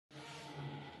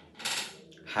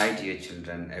Hi, dear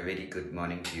children, a very good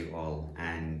morning to you all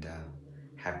and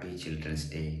happy Children's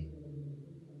Day.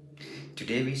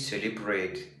 Today we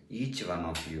celebrate each one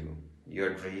of you,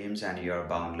 your dreams and your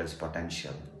boundless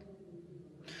potential.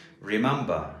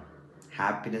 Remember,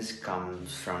 happiness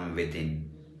comes from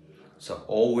within, so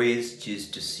always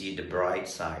choose to see the bright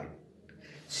side,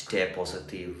 stay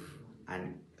positive,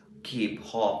 and keep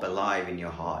hope alive in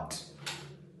your heart.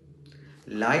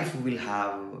 Life will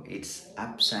have its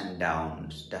ups and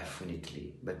downs,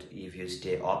 definitely, but if you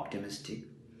stay optimistic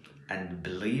and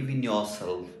believe in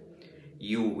yourself,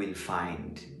 you will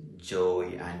find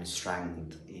joy and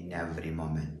strength in every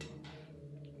moment.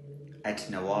 At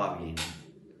Nawawin,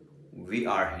 we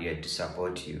are here to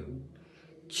support you,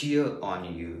 cheer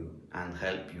on you, and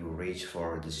help you reach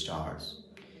for the stars.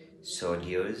 So,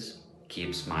 dears,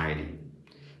 keep smiling,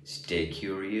 stay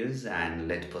curious, and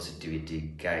let positivity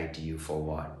guide you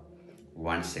forward.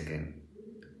 Once again,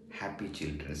 Happy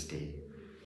Children's Day.